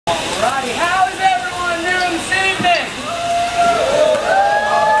Alrighty, how is everyone doing this evening? The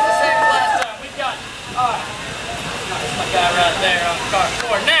same as last time. We got, alright, that's my guy right there on the car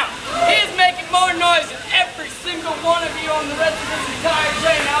floor. Now, he is making more noise than every single one of you on the rest of this entire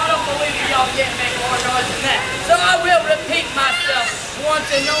train. Now, I don't believe that y'all can't make more noise than that. So I will repeat myself once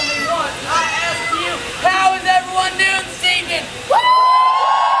and only once. I ask you, how is everyone doing this evening? Woo!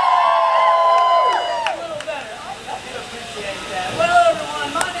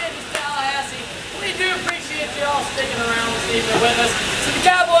 Sticking around this evening with us. So the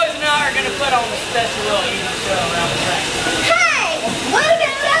Cowboys and I are going to put on a special little evening show around the track. Hey! What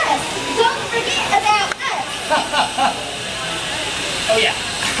about us? Don't forget about us! Oh yeah,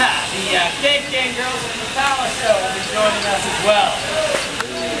 the Cake Gang Girls from the Palace Show will be joining us as well.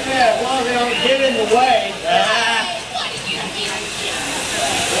 Yeah, as long as they don't get in the way.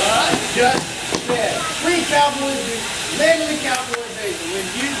 Just said, we Cowboys do mainly Cowboy baby. When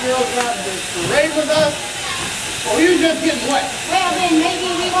you girls got to parade with us, or you just getting wet? Well, then maybe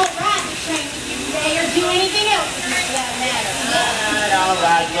we won't ride the train with you today or do anything else for that matter.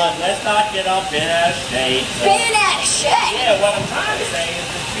 Alright, look, let's not get all bent out of shape. Bent out of shape? Yeah, what I'm trying to say is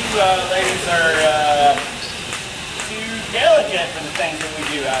that you ladies are too delicate for the things that we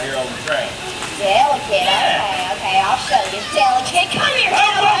do out here on the train. Delicate? Yeah. Okay, I'll show you. Delicate. Come here,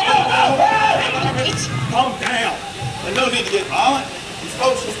 Cowboy. Calm down. There's no need to get violent. These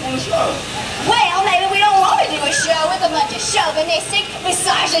folks just want to show. Well, maybe we don't want to do a show with a bunch of chauvinistic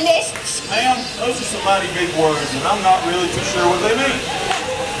misogynists. Ma'am, those are some mighty big words, and I'm not really too sure what they mean.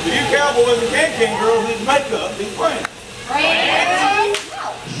 But you Cowboys and Can girls need makeup, be friends. Friends?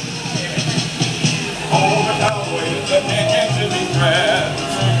 Oh, the cowboy and the Can should be friends.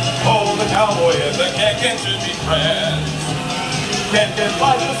 Oh, the cowboy and the Can should be friends. Can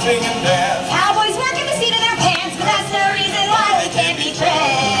like to sing and dance. Cowboys work in the seat of their pants, but that's no reason why we can't be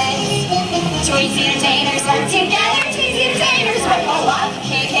friends. Tweetsie entertainers work together, Tweetsie entertainers work a lot.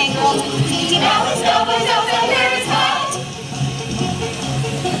 Can girls, Tweetsie Palace, Cowboys out there is hot.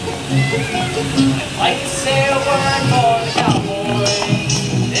 I'd like to say a word for the Cowboys.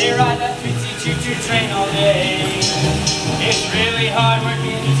 They ride that Tweetsie choo-choo train all day. It's really hard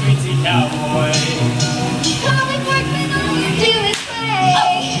working the Tweetsie Cowboy. Comic workmen, all you do is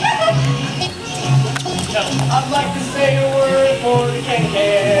play. I'd like to say a word for the Can.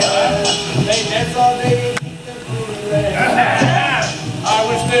 They dance all day and keep their food away. I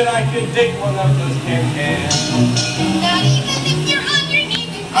wish that I could dig one of those Can-Cans. Not even if you're on your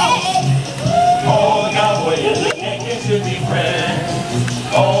knees and beg. Oh, the cowboy and the Can should be friends.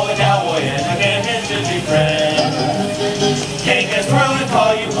 Oh, the cowboy and the Can should be friends. Can twirl and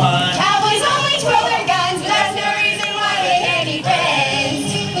call you fun. Cowboys only twirl their guns, but that's no reason why they can't be friends.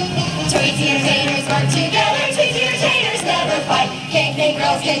 Tweetsie entertainers work together, Tweetsie entertainers never fight. Can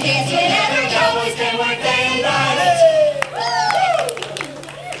girls can dance whenever, Cowboys can work day and night.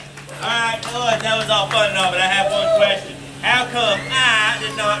 Alright, boys, that was all fun and all, but I have one question. How come I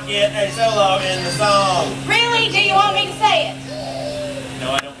did not get a solo in the song? Really? Do you want me to say it?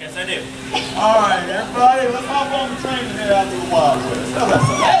 No, I don't guess I do. All right, everybody, let's hop on the train and head out to the Wild West. How's that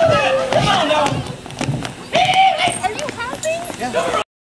sound?